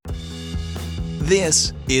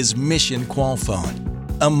This is Mission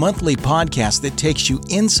Qualphone, a monthly podcast that takes you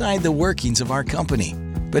inside the workings of our company,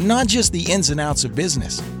 but not just the ins and outs of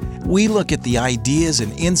business. We look at the ideas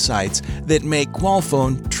and insights that make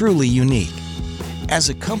Qualphone truly unique. As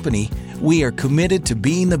a company, we are committed to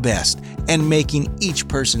being the best and making each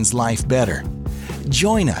person's life better.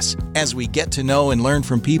 Join us as we get to know and learn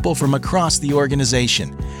from people from across the organization.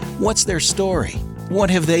 What's their story? What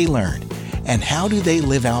have they learned? And how do they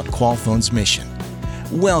live out Qualphone's mission?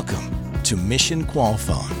 Welcome to Mission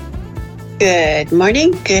Qualphone. Good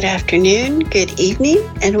morning, good afternoon, good evening,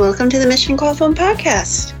 and welcome to the Mission Qualphone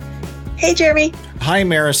podcast. Hey, Jeremy. Hi,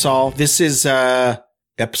 Marisol. This is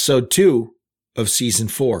episode 2 of season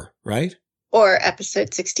 4, right? Or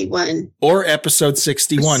episode 61. Or episode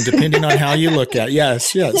 61, depending on how you look at it.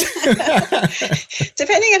 Yes.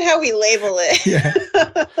 Depending on how we label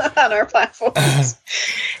it on our platforms.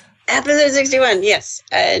 Episode 61, yes.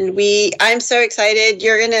 And I'm so excited.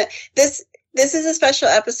 This is a special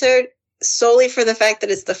episode solely for the fact that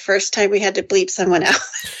it's the first time we had to bleep someone out.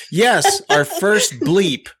 Yes, our first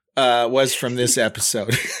bleep was from this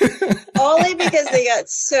episode. Only because they got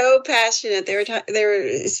so passionate. They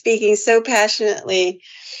were speaking so passionately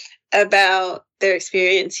about their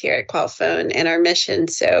experience here at Qualphone and our mission.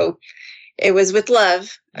 So it was with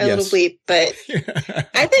love, little bleep. But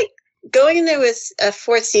I think going into a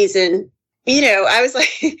fourth season, I was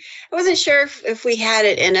like, I wasn't sure if we had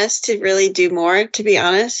it in us to really do more, to be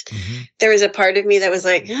honest. Mm-hmm. There was a part of me that was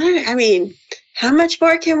like, how much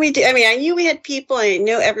more can we do? I knew we had people. I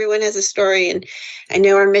know everyone has a story, and I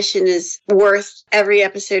know our mission is worth every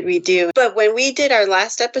episode we do. But when we did our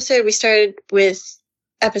last episode, we started with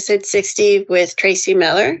episode 60 with Tracy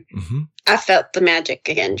Miller. Mm-hmm. I felt the magic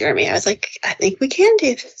again, Jeremy. I was like, I think we can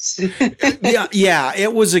do this. Yeah.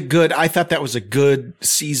 I thought that was a good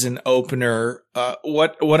season opener.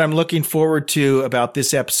 What I'm looking forward to about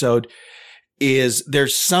this episode is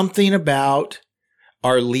there's something about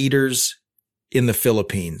our leaders in the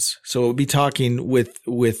Philippines. So we'll be talking with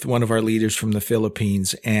one of our leaders from the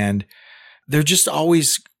Philippines, and they're just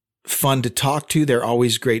always fun to talk to. They're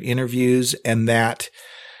always great interviews, and that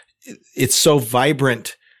it's so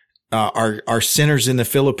vibrant. Our centers in the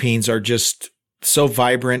Philippines are just so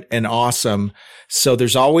vibrant and awesome. So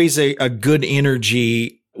there's always a good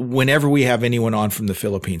energy whenever we have anyone on from the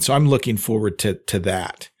Philippines. So I'm looking forward to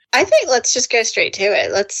that. I think let's just go straight to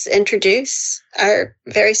it. Let's introduce our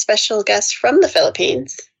very special guest from the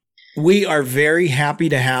Philippines. We are very happy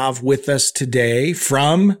to have with us today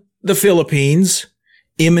from the Philippines,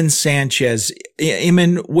 Emahn Sanchez.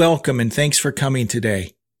 Emahn, welcome, and thanks for coming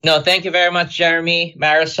today. No, thank you very much, Jeremy,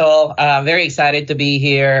 Marisol. Very excited to be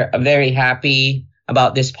here. I'm very happy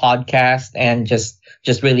about this podcast and just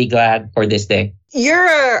really glad for this day. You're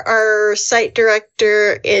our site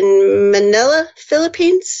director in Manila,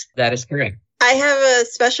 Philippines? That is correct. I have a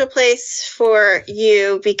special place for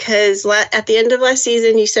you because at the end of last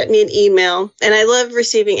season, you sent me an email, and I love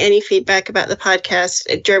receiving any feedback about the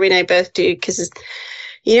podcast. Jeremy and I both do because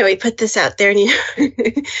we put this out there and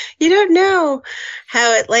you don't know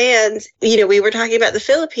how it lands. We were talking about the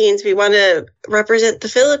Philippines. We want to represent the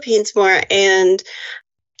Philippines more. And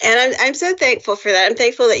I'm so thankful for that. I'm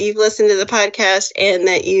thankful that you've listened to the podcast and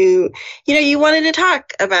that you wanted to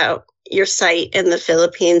talk about your site in the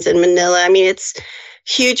Philippines and Manila. It's a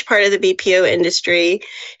huge part of the BPO industry.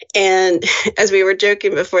 And as we were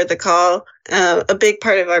joking before the call, a big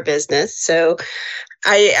part of our business. So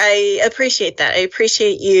I appreciate that. I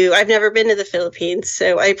appreciate you. I've never been to the Philippines,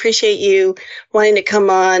 so I appreciate you wanting to come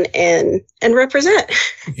on and represent.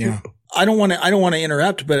 Yeah. I don't want to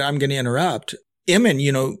interrupt, but I'm going to interrupt. Emahn,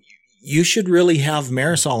 you should really have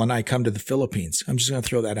Marisol and I come to the Philippines. I'm just going to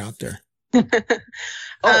throw that out there.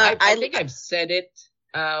 I think I've said it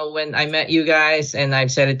when I met you guys, and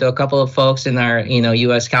I've said it to a couple of folks in our,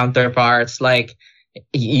 U.S. counterparts. Like,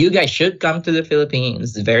 you guys should come to the Philippines.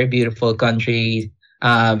 It's a very beautiful country.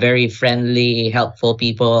 Very friendly, helpful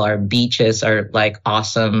people. Our beaches are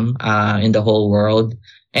awesome in the whole world.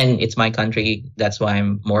 And it's my country. That's why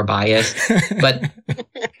I'm more biased. But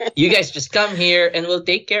you guys just come here and we'll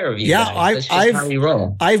take care of you guys. That's just how we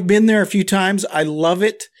roll. I've been there a few times. I love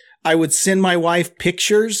it. I would send my wife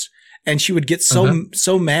pictures and she would get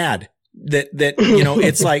so mad that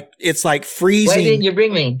it's like freezing. Why didn't you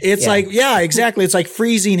bring me? It's exactly. It's like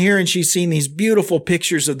freezing here, and she's seen these beautiful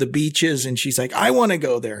pictures of the beaches, and she's like, I want to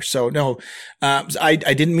go there. So no, I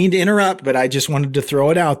didn't mean to interrupt, but I just wanted to throw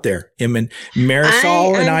it out there.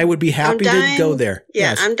 Marisol and I would be happy to go there. Yeah,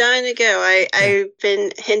 yes. I'm dying to go. I've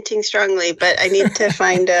been hinting strongly, but I need to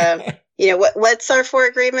find what's our 4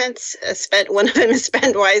 agreements? One of them is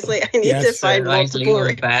spend wisely. I need to find multiple.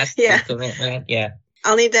 Yeah.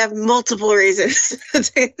 I'll need to have multiple reasons to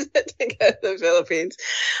go to the Philippines.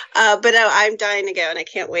 But I'm dying to go and I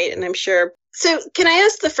can't wait. And I'm sure. So can I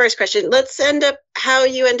ask the first question? Let's end up how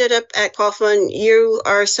you ended up at Qualphone. You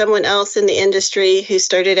are someone else in the industry who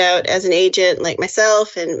started out as an agent like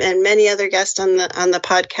myself and many other guests on the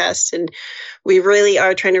podcast. And we really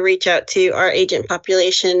are trying to reach out to our agent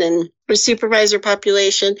population and our supervisor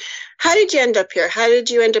population. How did you end up here? How did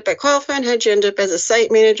you end up at Qualphone? How did you end up as a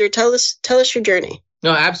site manager? Tell us your journey.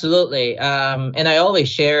 No, absolutely. And I always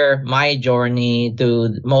share my journey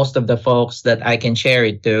to most of the folks that I can share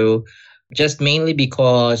it to, just mainly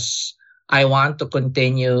because I want to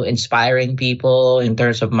continue inspiring people in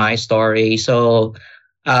terms of my story. So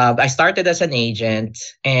I started as an agent,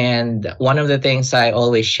 and one of the things I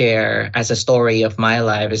always share as a story of my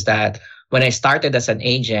life is that when I started as an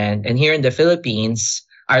agent, and here in the Philippines,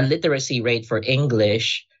 our literacy rate for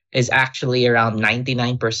English is actually around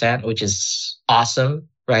 99%, which is awesome,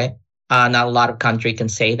 right? Not a lot of country can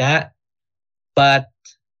say that. But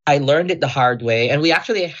I learned it the hard way. And we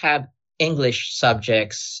actually have English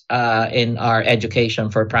subjects in our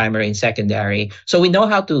education for primary and secondary. So we know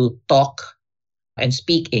how to talk and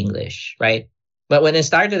speak English, right? But when I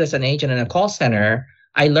started as an agent in a call center,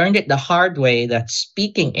 I learned it the hard way that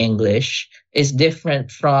speaking English is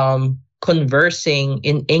different from conversing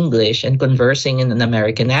in English and conversing in an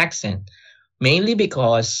American accent, mainly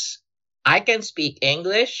because I can speak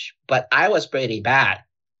English, but I was pretty bad.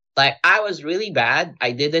 Like, I was really bad.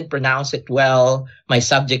 I didn't pronounce it well. My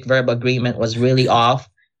subject-verb agreement was really off.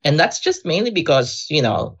 And that's just mainly because,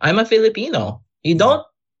 I'm a Filipino. You don't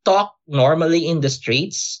talk normally in the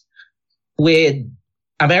streets with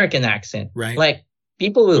American accent. Right. Like,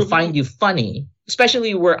 people will find you funny,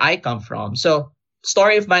 especially where I come from. So,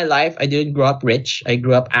 story of my life, I didn't grow up rich. I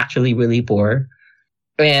grew up actually really poor.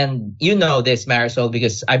 And you know this, Marisol,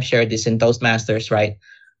 because I've shared this in Toastmasters, right?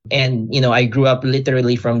 And, I grew up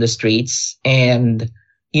literally from the streets. And,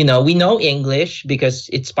 we know English because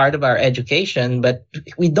it's part of our education, but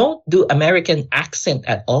we don't do American accent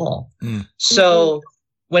at all. So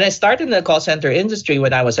when I started in the call center industry,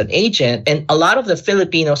 when I was an agent, and a lot of the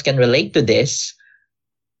Filipinos can relate to this,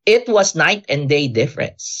 it was night and day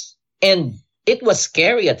difference. And it was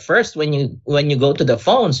scary at first when you go to the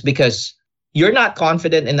phones because you're not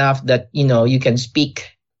confident enough that, you can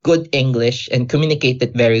speak good English and communicate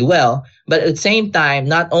it very well. But at the same time,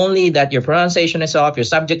 not only that your pronunciation is off, your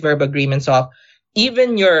subject-verb agreement's off,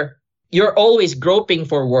 even you're always groping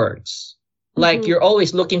for words. Like you're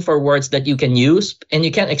always looking for words that you can use and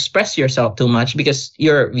you can't express yourself too much because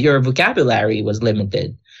your vocabulary was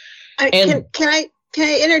limited. Can I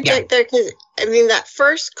interject there? Because that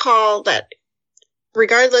first call, that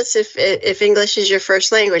regardless if English is your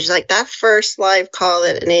first language, like that first live call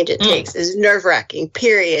that an agent takes is nerve-wracking,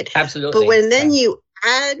 period. Absolutely. But when then you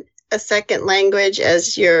add a second language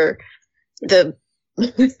as the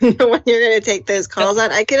one you're going to take those calls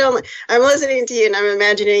on, I'm listening to you and I'm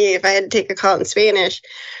imagining if I had to take a call in Spanish,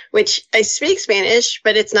 which I speak Spanish,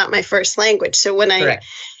 but it's not my first language. So when I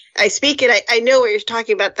speak it, I know what you're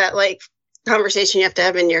talking about, that like conversation you have to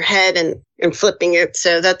have in your head and flipping it.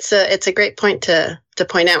 So it's a great point to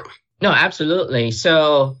point out. No, absolutely.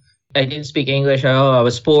 So I didn't speak English at all. I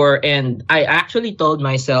was poor. And I actually told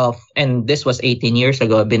myself, and this was 18 years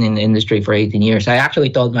ago, I've been in the industry for 18 years. I actually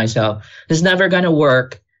told myself, this is never going to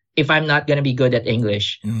work if I'm not going to be good at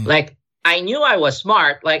English. Like, I knew I was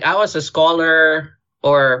smart. Like, I was a scholar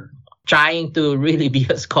or trying to really be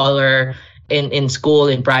a scholar in school,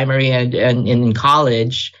 in primary and in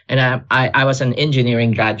college. And I was an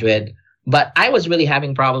engineering graduate. But I was really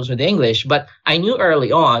having problems with English. But I knew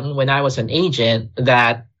early on when I was an agent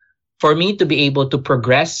that for me to be able to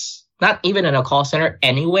progress, not even in a call center,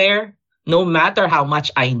 anywhere, no matter how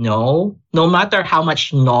much I know, no matter how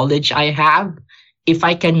much knowledge I have, if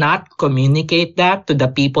I cannot communicate that to the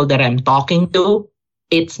people that I'm talking to,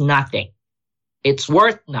 it's nothing. It's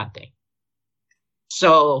worth nothing.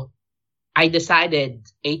 So I decided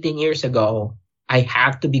 18 years ago, I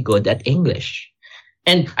have to be good at English.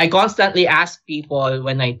 And I constantly ask people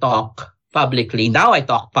when I talk publicly. Now I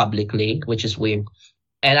talk publicly, which is weird.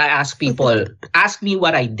 And I ask people, ask me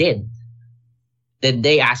what I did. Then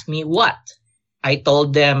they ask me what? I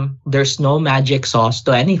told them there's no magic sauce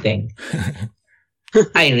to anything.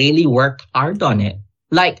 I really worked hard on it.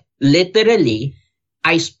 Like, literally,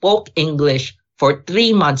 I spoke English for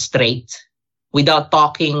 3 months straight without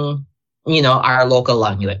talking, our local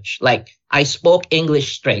language. Like, I spoke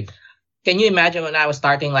English straight. Can you imagine when I was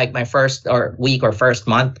starting like my first week or first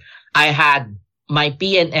month, I had my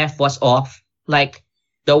P and F was off. Like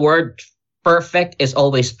the word perfect is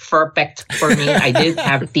always perfect for me. I didn't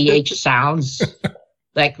have TH sounds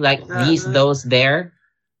like these, those, there.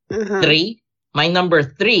 3. My number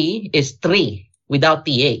 3 is 3 without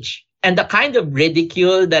TH. And the kind of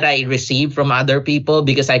ridicule that I received from other people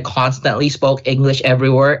because I constantly spoke English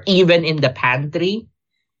everywhere, even in the pantry,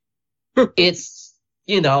 it's,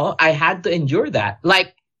 I had to endure that.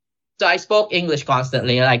 Like, so I spoke English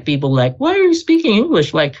constantly. Like, people like, why are you speaking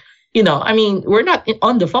English? Like, we're not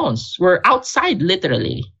on the phones. We're outside,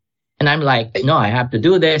 literally. And I'm like, no, I have to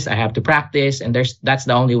do this. I have to practice. And that's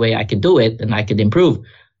the only way I could do it and I could improve.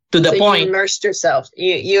 To the point. You immersed yourself.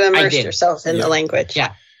 You immersed yourself in the language.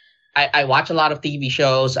 Yeah. I watch a lot of TV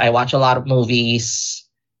shows. I watch a lot of movies.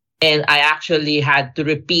 And I actually had to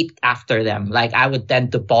repeat after them. Like, I would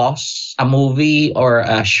tend to pause a movie or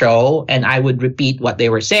a show and I would repeat what they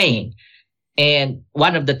were saying. And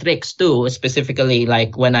one of the tricks too, specifically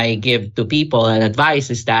like when I give to people an advice,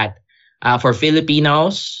 is that for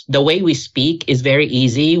Filipinos, the way we speak is very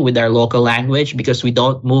easy with our local language because we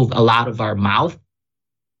don't move a lot of our mouth.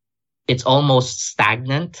 It's almost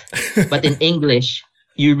stagnant. But in English,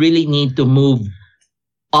 you really need to move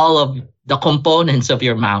all of the components of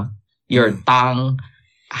your mouth, your tongue,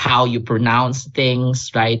 how you pronounce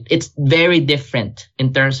things, right? It's very different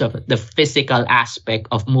in terms of the physical aspect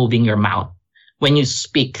of moving your mouth when you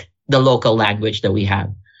speak the local language that we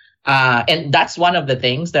have. And that's one of the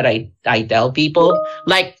things that I tell people.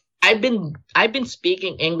 Like, I've been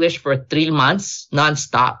speaking English for 3 months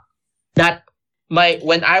nonstop. That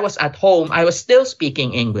when I was at home, I was still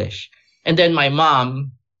speaking English. And then my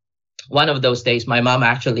mom, one of those days, my mom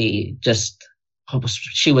actually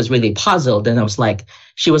she was really puzzled. And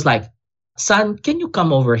she was like, son, can you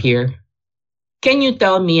come over here? Can you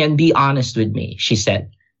tell me and be honest with me? She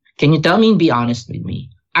said, can you tell me and be honest with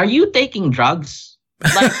me? Are you taking drugs?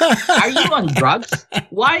 Like, are you on drugs?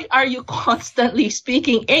 Why are you constantly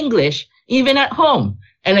speaking English, even at home?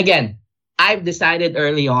 And again, I've decided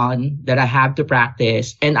early on that I have to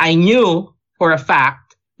practice. And I knew for a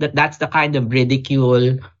fact that that's the kind of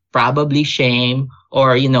ridicule, probably shame,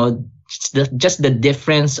 or, just the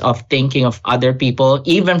difference of thinking of other people,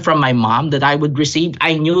 even from my mom, that I would receive.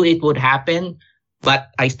 I knew it would happen, but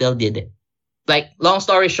I still did it. Like, long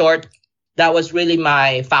story short, that was really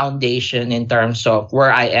my foundation in terms of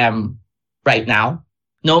where I am right now.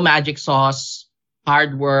 No magic sauce,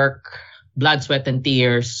 hard work, blood, sweat, and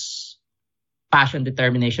tears, passion,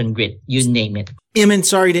 determination, grit, you name it. Emahn,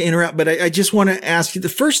 sorry to interrupt, but I just want to ask you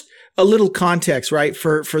a little context, right?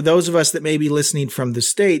 For those of us that may be listening from the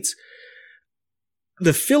States,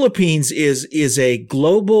 the Philippines is a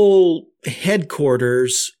global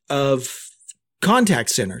headquarters of contact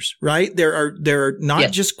centers, right? There are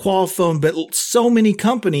not just Qualphone, but so many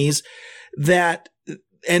companies that,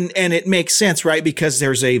 and it makes sense, right? Because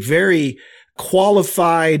there's a very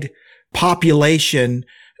qualified population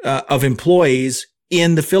of employees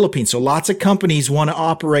in the Philippines. So lots of companies want to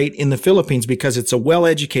operate in the Philippines because it's a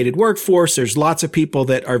well-educated workforce. There's lots of people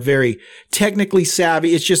that are very technically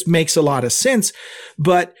savvy. It just makes a lot of sense.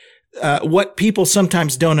 But what people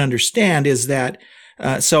sometimes don't understand is that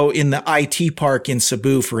so in the IT park in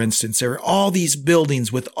Cebu, for instance, there are all these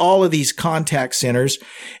buildings with all of these contact centers,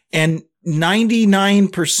 and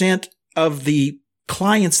 99% of the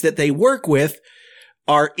clients that they work with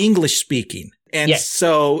are English speaking. And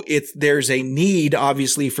so there's a need,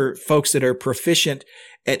 obviously, for folks that are proficient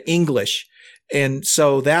at English. And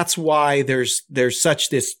so that's why there's such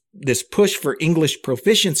this push for English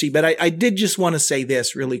proficiency. But I did just want to say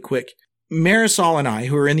this really quick. Marisol and I,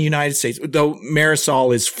 who are in the United States, though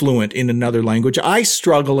Marisol is fluent in another language, I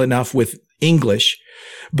struggle enough with English,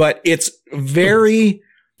 but it's very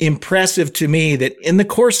impressive to me that in the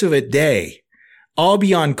course of a day, I'll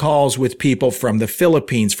be on calls with people from the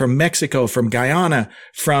Philippines, from Mexico, from Guyana,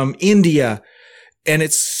 from India. And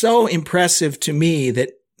it's so impressive to me that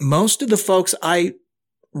most of the folks I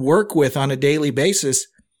work with on a daily basis,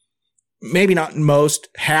 maybe not most,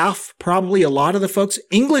 half, probably a lot of the folks,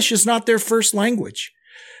 English is not their first language.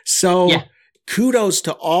 So kudos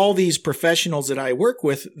to all these professionals that I work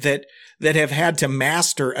with that have had to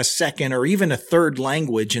master a second or even a third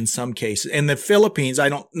language in some cases. In the Philippines, I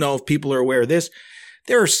don't know if people are aware of this,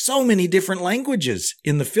 there are so many different languages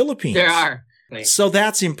in the Philippines. There are. So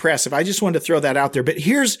that's impressive. I just wanted to throw that out there. But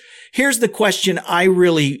here's the question I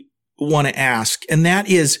really want to ask. And that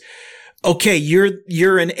is, okay,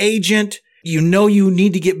 you're an agent. You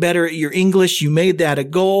need to get better at your English. You made that a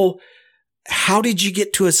goal. How did you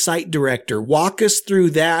get to a site director? Walk us through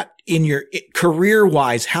that in your career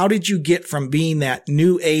wise. How did you get from being that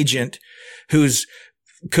new agent who's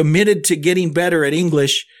committed to getting better at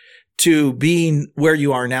English to being where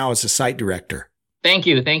you are now as a site director? Thank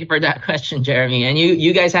you for that question, Jeremy. And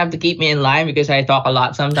you guys have to keep me in line because I talk a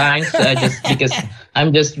lot sometimes, just because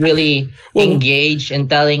I'm just really engaged in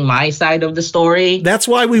telling my side of the story. That's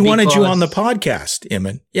why we wanted you on the podcast,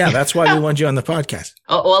 Emahn. Yeah, that's why we wanted you on the podcast.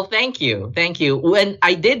 Oh, well, thank you. When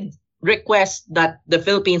I did request that the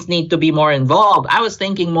Philippines need to be more involved, I was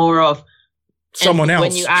thinking more of someone else.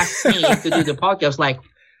 When you asked me to do the podcast, like,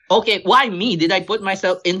 okay, why me? Did I put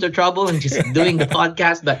myself into trouble and just doing the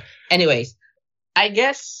podcast? But anyways, I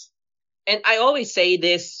guess, and I always say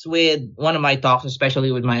this with one of my talks,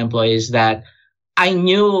 especially with my employees, that I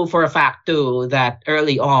knew for a fact too that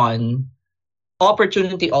early on,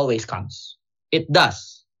 opportunity always comes. It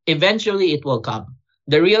does. Eventually it will come.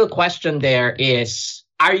 The real question there is,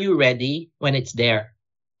 are you ready when it's there?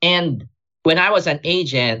 And when I was an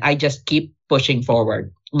agent, I just keep pushing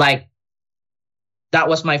forward. Like, that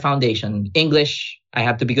was my foundation. English, I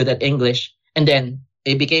have to be good at English. And then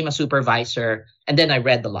I became a supervisor. And then I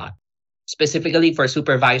read a lot. Specifically for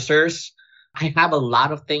supervisors, I have a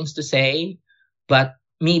lot of things to say. But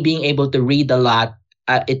me being able to read a lot,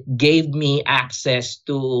 it gave me access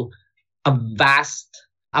to a vast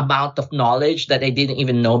amount of knowledge that I didn't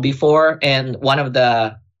even know before. And one of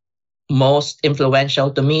the most influential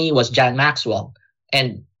to me was John Maxwell.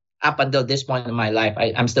 And up until this point in my life,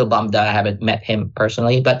 I'm still bummed that I haven't met him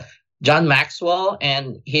personally. But John Maxwell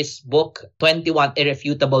and his book, 21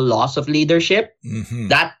 Irrefutable Laws of Leadership,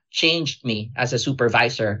 that changed me as a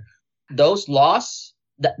supervisor. Those laws,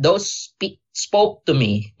 spoke to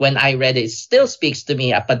me when I read it. It still speaks to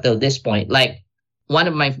me up until this point. Like, one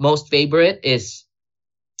of my most favorite is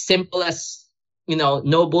simple as,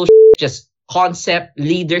 no bullshit, just concept.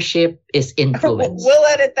 Leadership is influence. We'll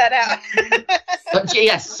edit that out.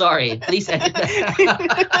 Yes, sorry. Please edit that out.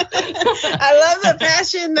 I love the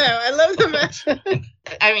passion, though. I love the passion.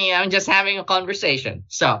 I mean, I'm just having a conversation.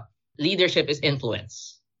 So, leadership is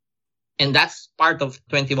influence. And that's part of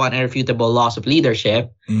 21 Irrefutable Laws of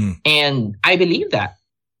Leadership. And I believe that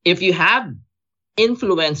if you have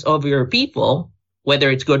influence over your people,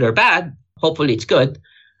 whether it's good or bad, hopefully it's good,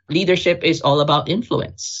 leadership is all about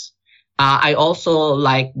influence. I also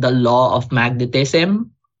like the law of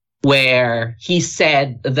magnetism, where he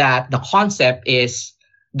said that the concept is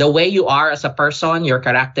the way you are as a person, your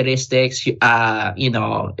characteristics,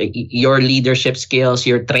 your leadership skills,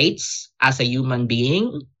 your traits as a human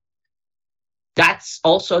being. That's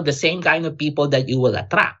also the same kind of people that you will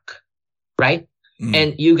attract, right?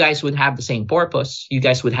 And you guys would have the same purpose. You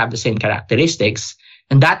guys would have the same characteristics.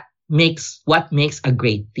 And that makes what makes a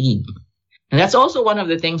great team. And that's also one of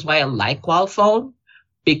the things why I like Qualphone,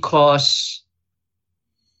 because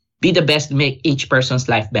be the best to make each person's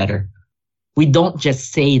life better. We don't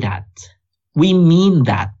just say that. We mean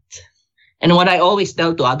that. And what I always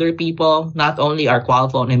tell to other people, not only our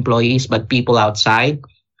Qualphone employees, but people outside,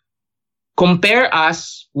 compare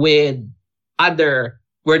us with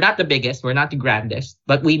we're not the biggest, we're not the grandest,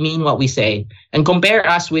 but we mean what we say. And compare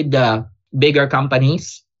us with the bigger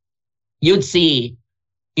companies. You'd see,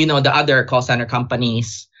 the other call center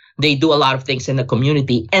companies, they do a lot of things in the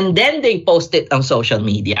community and then they post it on social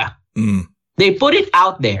media. They put it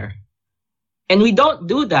out there. And we don't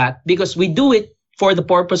do that because we do it for the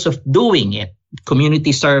purpose of doing it.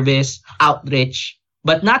 Community service, outreach,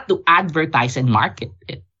 but not to advertise and market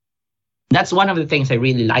it. That's one of the things I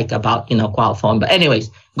really like about, Qualphone. But anyways,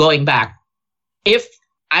 going back, if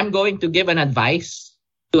I'm going to give an advice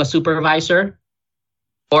to a supervisor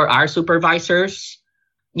or our supervisors,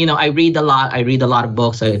 I read a lot. I read a lot of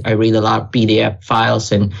books. I read a lot of PDF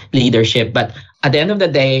files and leadership. But at the end of the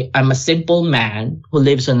day, I'm a simple man who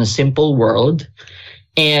lives in a simple world.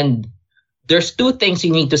 And there's two things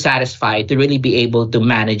you need to satisfy to really be able to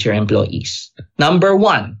manage your employees. Number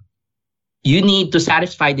one, you need to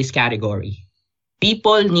satisfy this category.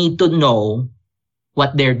 People need to know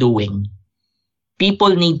what they're doing.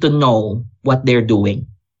 People need to know what they're doing.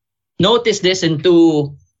 Notice this in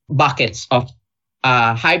two buckets of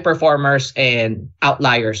high performers and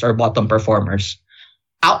outliers or bottom performers.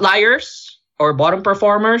 Outliers or bottom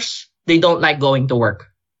performers, they don't like going to work.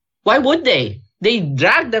 Why would they? They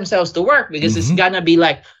drag themselves to work because it's gonna be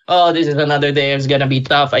like, oh, this is another day. It's gonna be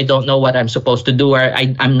tough. I don't know what I'm supposed to do, or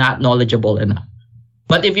I'm not knowledgeable enough.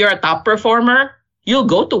 But if you're a top performer, you'll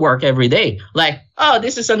go to work every day. Like, oh,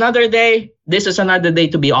 this is another day. This is another day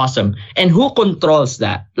to be awesome. And who controls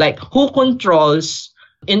that? Like, who controls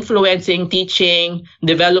influencing, teaching,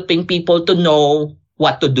 developing people to know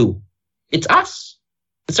what to do? It's us.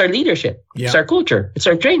 It's our leadership. Yeah. It's our culture. It's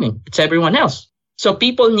our training. It's everyone else. So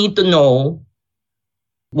people need to know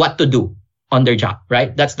what to do. on their job,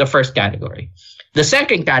 right? That's the first category. The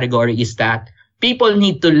second category is that people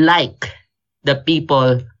need to like the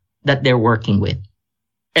people that they're working with.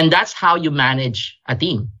 And that's how you manage a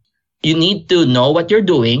team. You need to know what you're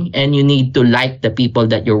doing and you need to like the people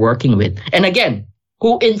that you're working with. And again,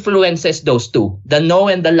 who influences those two? The know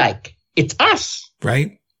and the like. It's us.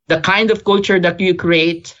 Right. The kind of culture that you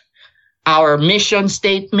create, our mission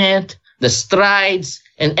statement, the strides,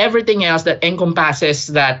 and everything else that encompasses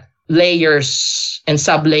that layers and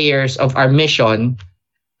sub-layers of our mission,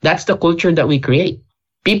 that's the culture that we create.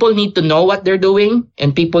 People need to know what they're doing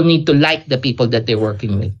and people need to like the people that they're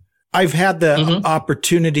working with. I've had the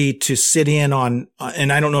opportunity to sit in on,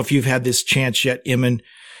 and I don't know if you've had this chance yet, Emahn,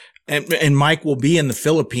 and Mike will be in the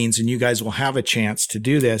Philippines and you guys will have a chance to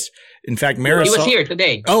do this. In fact, Marisol. He was here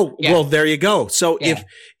today. Oh, yeah. Well, there you go. So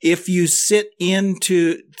if you sit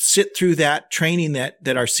through that training that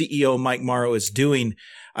our CEO, Mike Morrow, is doing,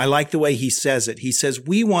 I like the way he says it. He says,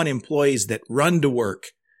 we want employees that run to work,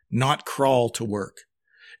 not crawl to work.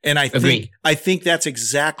 And I think that's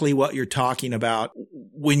exactly what you're talking about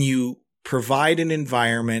when you provide an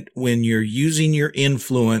environment, when you're using your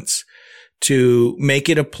influence to make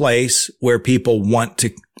it a place where people want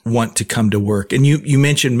to come to work. And you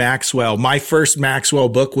mentioned Maxwell. My first Maxwell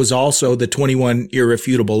book was also the 21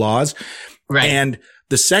 Irrefutable Laws. Right. And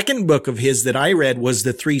the second book of his that I read was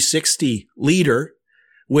the 360 Leader,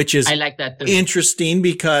 which is I like that too. Interesting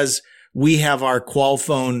because we have our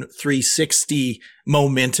Qualphone 360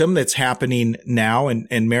 momentum that's happening now. And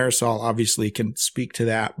Marisol obviously can speak to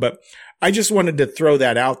that. But I just wanted to throw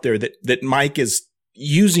that out there that Mike is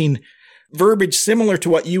using verbiage similar to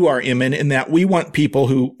what you are, Emahn, in that we want people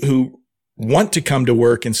who want to come to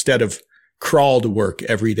work instead of crawl to work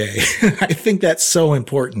every day. I think that's so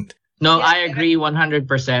important. No, I agree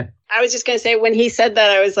 100%. I was just going to say, when he said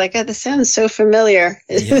that, I was like, oh, this sounds so familiar.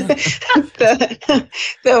 Yeah.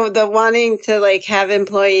 the wanting to like have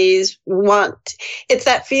employees want, it's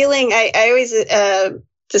that feeling. I always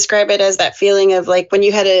describe it as that feeling of like when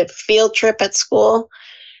you had a field trip at school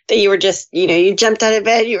that you were just, you jumped out of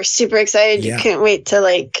bed, you were super excited. Yeah. You couldn't wait to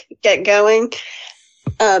like get going.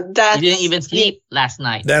 You didn't even sleep last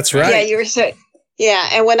night. That's right. Yeah, you were so. Yeah,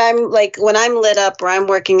 and when I'm lit up or I'm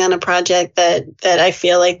working on a project that I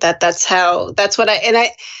feel like that's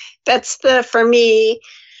for me,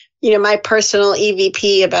 my personal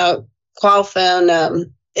EVP about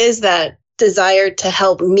Qualphone is that desire to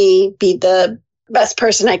help me be the best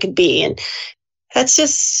person I could be. And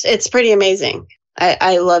it's pretty amazing.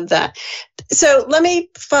 I love that. So let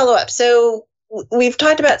me follow up. So we've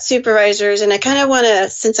talked about supervisors, and I kind of want to,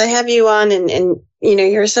 since I have you on and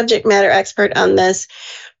you're a subject matter expert on this,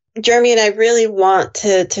 Jeremy and I really want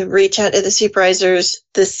to reach out to the supervisors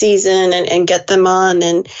this season and get them on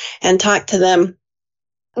and talk to them.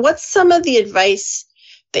 What's some of the advice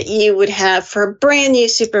that you would have for a brand new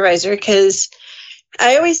supervisor? Because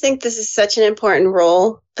I always think this is such an important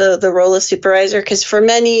role, the role of supervisor, because for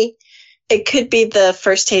many, it could be the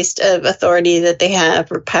first taste of authority that they have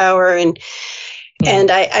or power. And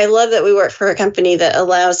I love that we work for a company that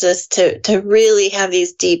allows us to really have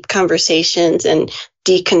these deep conversations and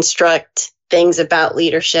deconstruct things about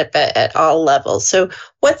leadership at all levels. So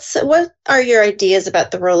what are your ideas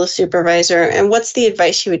about the role of supervisor, and what's the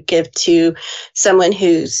advice you would give to someone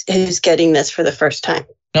who's getting this for the first time?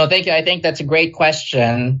 No, thank you. I think that's a great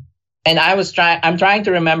question. And I'm trying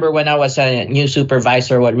to remember when I was a new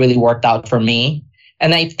supervisor, what really worked out for me.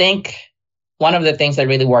 And I think one of the things that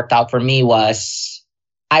really worked out for me was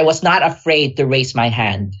I was not afraid to raise my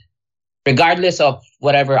hand, regardless of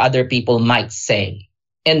whatever other people might say.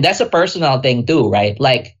 And that's a personal thing too, right?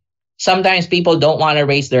 Like sometimes people don't want to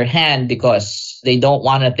raise their hand because they don't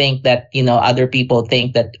want to think that, other people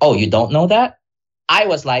think that, oh, you don't know that? I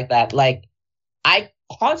was like that. Like I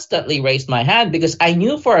constantly raised my hand because I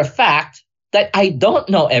knew for a fact that I don't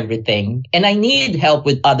know everything and I need help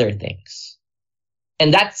with other things.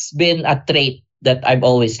 And that's been a trait that I've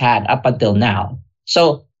always had up until now.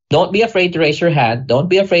 So don't be afraid to raise your hand. Don't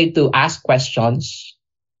be afraid to ask questions,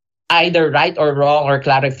 either right or wrong or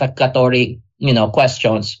clarificatory,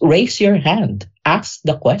 questions. Raise your hand. Ask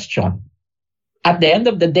the question. At the end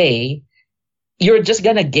of the day, you're just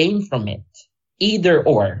going to gain from it. Either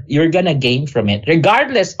or, you're going to gain from it,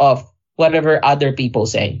 regardless of whatever other people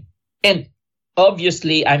say. And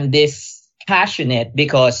obviously, I'm this passionate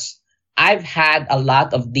because I've had a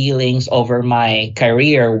lot of dealings over my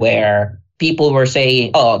career where people were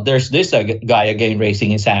saying, oh, there's this guy again raising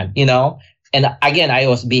his hand, And again, I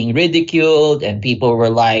was being ridiculed and people were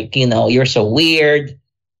like, you're so weird.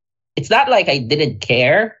 It's not like I didn't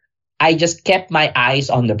care. I just kept my eyes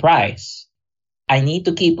on the prize. I need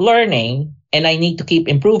to keep learning and I need to keep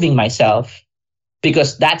improving myself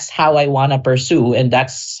because that's how I want to pursue and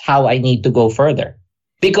that's how I need to go further.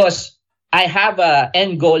 Because I have an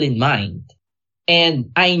end goal in mind,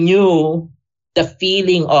 and I knew the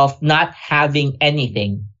feeling of not having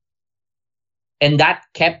anything. And that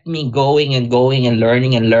kept me going and going and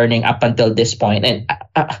learning up until this point. And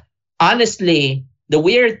honestly, the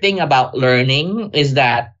weird thing about learning is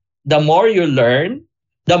that the more you learn,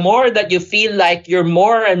 the more that you feel like you're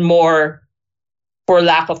more and more, for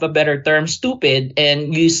lack of a better term, stupid,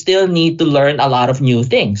 and you still need to learn a lot of new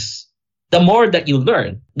things. The more that you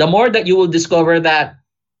learn, the more that you will discover that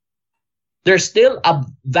there's still a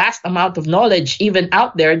vast amount of knowledge even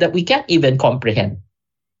out there that we can't even comprehend.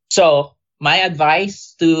 So my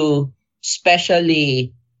advice to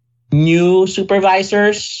especially new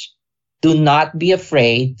supervisors, do not be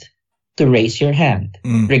afraid to raise your hand,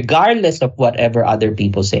 regardless of whatever other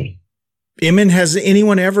people say. Emahn, has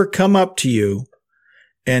anyone ever come up to you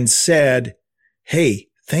and said, hey,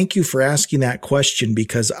 thank you for asking that question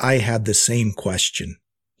because I had the same question?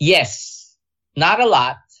 Yes. Not a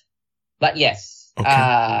lot, but yes. Okay.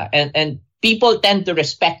 And people tend to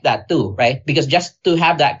respect that too, right? Because just to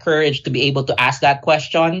have that courage to be able to ask that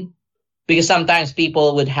question, because sometimes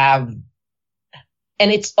people would have,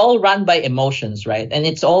 and it's all run by emotions, right? And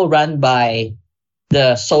it's all run by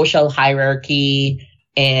the social hierarchy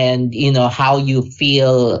and, you know, how you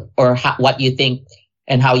feel or what you think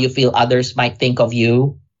and how you feel others might think of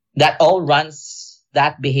you. That all runs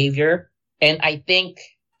that behavior. And I think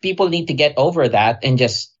people need to get over that and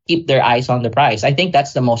just keep their eyes on the prize. I think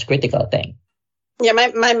that's the most critical thing. Yeah,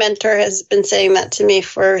 my mentor has been saying that to me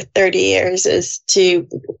for 30 years, is to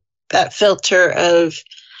that filter of,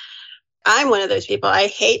 I'm one of those people, I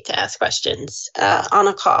hate to ask questions on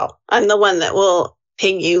a call. I'm the one that will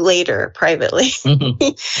ping you later privately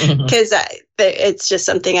because it's just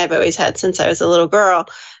something I've always had since I was a little girl.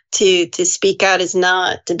 To speak out is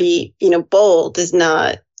not, to be, bold is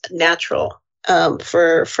not natural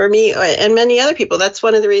for me and many other people. That's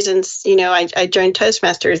one of the reasons, I joined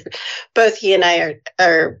Toastmasters. Both he and I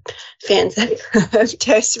are fans of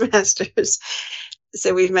Toastmasters.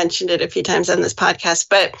 So we've mentioned it a few times on this podcast,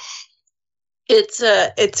 but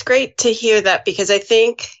it's great to hear that, because I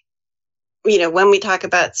think, when we talk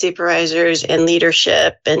about supervisors and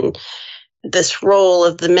leadership and this role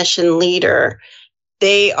of the mission leader,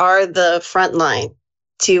 they are the front line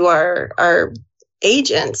to our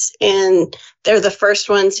agents, and they're the first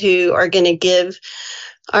ones who are going to give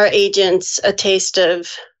our agents a taste of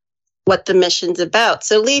what the mission's about.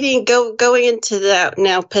 So going into that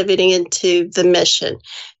now, pivoting into the mission,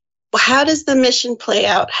 how does the mission play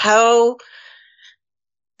out? How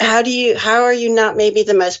are you not maybe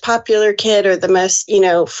the most popular kid or the most,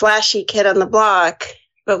 flashy kid on the block,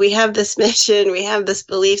 but we have this mission, we have this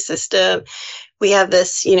belief system, we have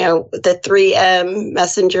this, the 3M,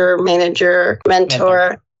 messenger, manager,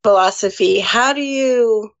 mentor philosophy. How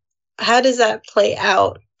does that play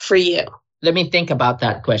out for you? Let me think about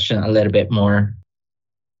that question a little bit more.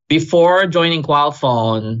 Before joining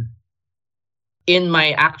Qualphone, in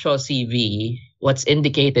my actual CV, what's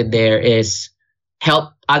indicated there is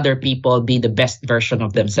help other people be the best version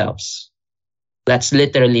of themselves. That's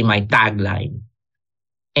literally my tagline.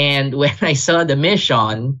 And when I saw the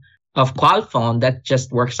mission of Qualphone, that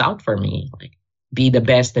just works out for me. Like, be the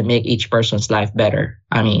best and make each person's life better.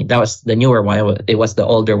 I mean, that was the newer one. It was the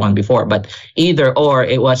older one before, but either or,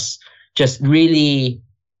 it was just really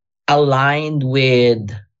aligned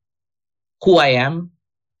with who I am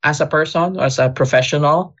as a person, as a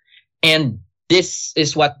professional. And this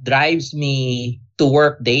is what drives me to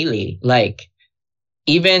work daily. Like,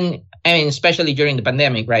 especially during the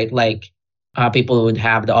pandemic, right? Like, people would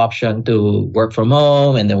have the option to work from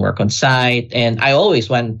home and then work on site. And I always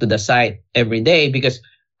went to the site every day because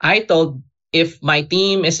I thought, if my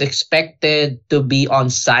team is expected to be on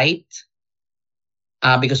site,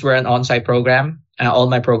 because we're an on-site program, all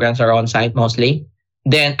my programs are on site mostly,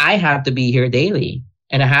 then I have to be here daily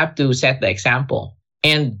and I have to set the example.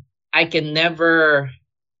 And I can never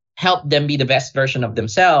help them be the best version of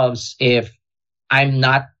themselves if I'm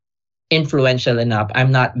not influential enough,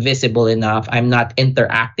 I'm not visible enough, I'm not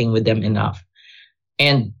interacting with them enough.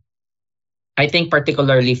 And I think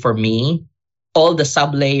particularly for me, all the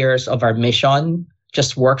sub-layers of our mission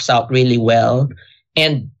just works out really well.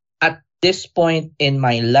 And at this point in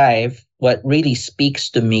my life, what really speaks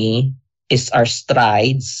to me is our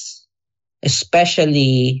strides,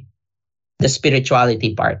 especially the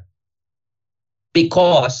spirituality part.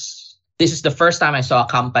 Because this is the first time I saw a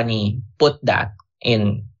company put that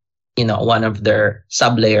in one of their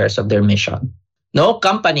sub-layers of their mission. No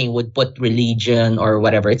company would put religion or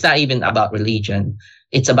whatever. It's not even about religion.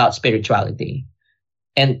 It's about spirituality.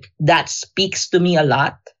 And that speaks to me a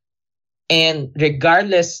lot. And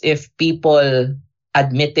regardless if people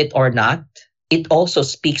admit it or not, it also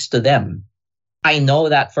speaks to them. I know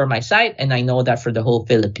that for my side, and I know that for the whole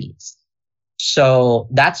Philippines. So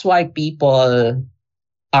that's why people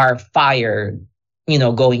are fired,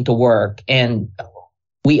 going to work. And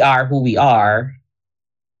we are who we are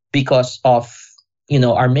because of,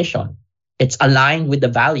 our mission. It's aligned with the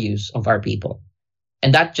values of our people.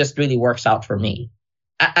 And that just really works out for me.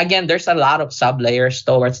 Again, there's a lot of sub-layers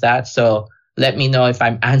towards that. So let me know if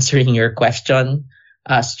I'm answering your question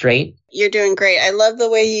straight. You're doing great. I love the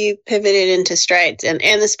way you pivoted into strides and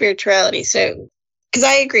the spirituality. So, because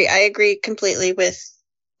I agree completely with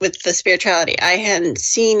the spirituality. I hadn't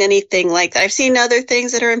seen anything like that. I've seen other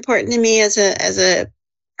things that are important to me as a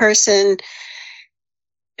person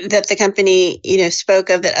that the company, spoke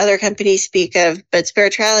of, that other companies speak of. But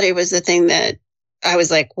spirituality was the thing that I was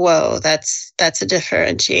like, whoa, that's a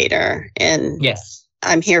differentiator. And yes,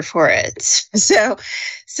 I'm here for it. So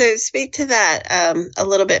speak to that a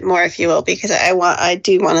little bit more, if you will, because I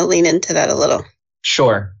do want to lean into that a little.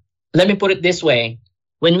 Sure. Let me put it this way.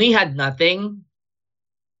 When we had nothing,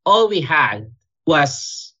 all we had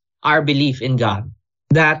was our belief in God,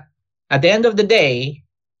 that at the end of the day,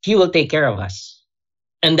 He will take care of us.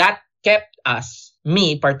 And that kept us,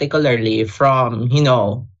 me particularly, from,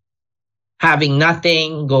 having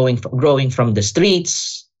nothing, growing from the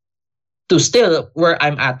streets to still where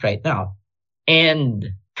I'm at right now.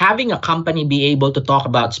 And having a company be able to talk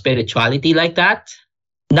about spirituality like that,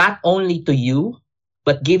 not only to you,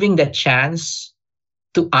 but giving the chance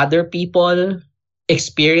to other people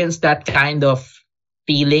experience that kind of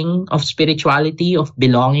feeling of spirituality, of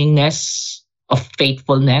belongingness, of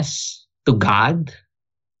faithfulness to God.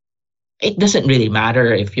 It doesn't really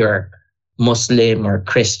matter if you're Muslim or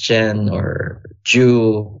Christian or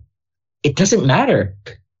Jew. It doesn't matter.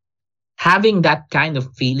 Having that kind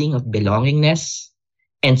of feeling of belongingness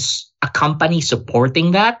and a company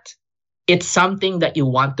supporting that, it's something that you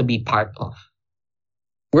want to be part of.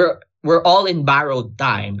 We're all in borrowed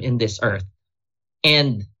time in this earth.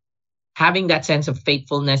 And having that sense of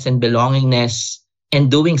faithfulness and belongingness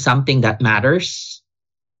and doing something that matters,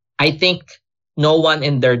 I think no one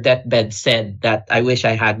in their deathbed said that I wish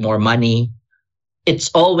I had more money. It's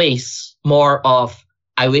always more of,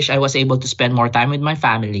 I wish I was able to spend more time with my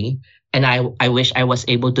family, and I wish I was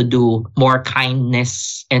able to do more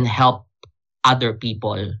kindness and help other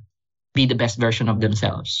people be the best version of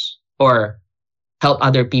themselves, or help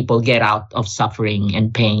other people get out of suffering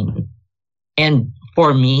and pain. And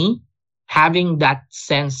for me, having that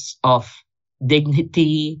sense of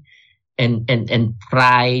dignity and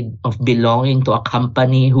pride of belonging to a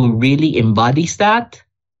company who really embodies that,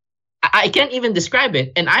 I can't even describe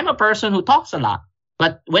it. And I'm a person who talks a lot.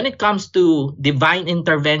 But when it comes to divine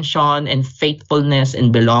intervention and faithfulness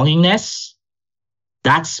and belongingness,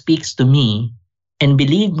 that speaks to me. And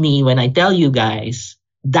believe me when I tell you guys,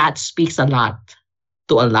 that speaks a lot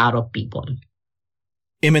to a lot of people.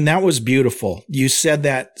 Emahn, that was beautiful. You said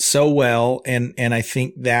that so well. And I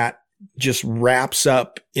think that just wraps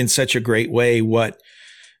up in such a great way what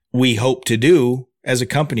we hope to do as a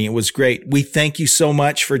company. It was great. We thank you so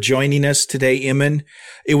much for joining us today, Emahn.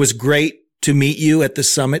 It was great to meet you at the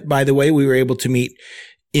summit. By the way, we were able to meet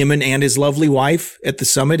Emahn and his lovely wife at the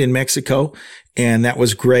summit in Mexico, and that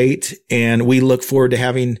was great. And we look forward to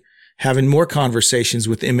having more conversations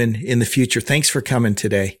with Emahn in the future. Thanks for coming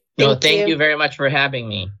today. Thank you very much for having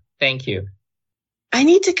me. Thank you. I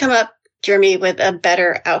need to come up, Jeremy, with a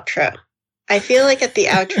better outro. I feel like at the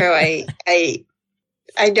outro,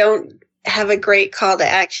 I don't have a great call to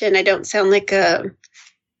action. I don't sound like you're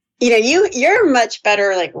a much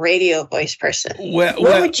better like radio voice person. What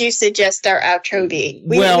would you suggest our outro be?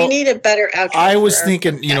 We need a better outro. I was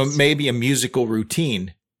thinking, maybe a musical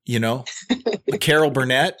routine, Carol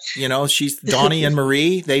Burnett, she's Donnie and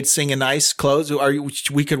Marie. They'd sing a nice close.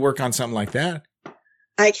 We could work on something like that.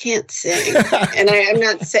 I can't sing, and I'm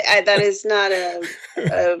not saying that is not a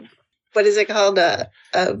what is it called? A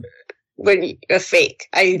fake.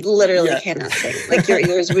 I literally cannot sing. Like your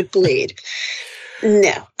ears would bleed.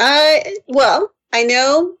 No. Well, I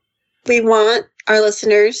know we want our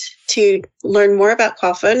listeners to learn more about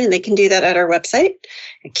Qualphone, and they can do that at our website,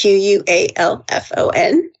 QUALFON.com.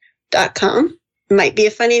 Might be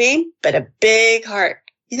a funny name, but a big heart.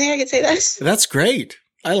 You think I could say that? That's great.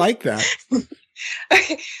 I like that.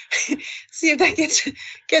 See if that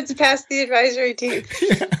gets past the advisory team.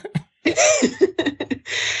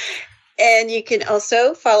 And you can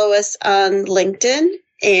also follow us on LinkedIn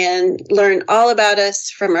and learn all about us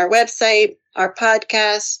from our website, our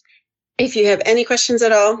podcast. If you have any questions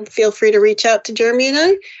at all, feel free to reach out to Jeremy and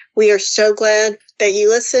I. We are so glad that you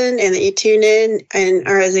listen and that you tune in and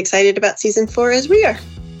are as excited about season 4 as we are.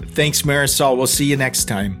 Thanks, Marisol. We'll see you next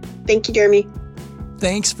time. Thank you, Jeremy.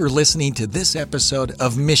 Thanks for listening to this episode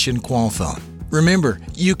of Mission Qualphone. Remember,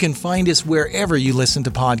 you can find us wherever you listen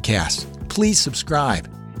to podcasts. Please subscribe,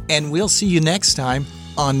 and we'll see you next time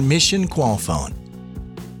on Mission Qualphone.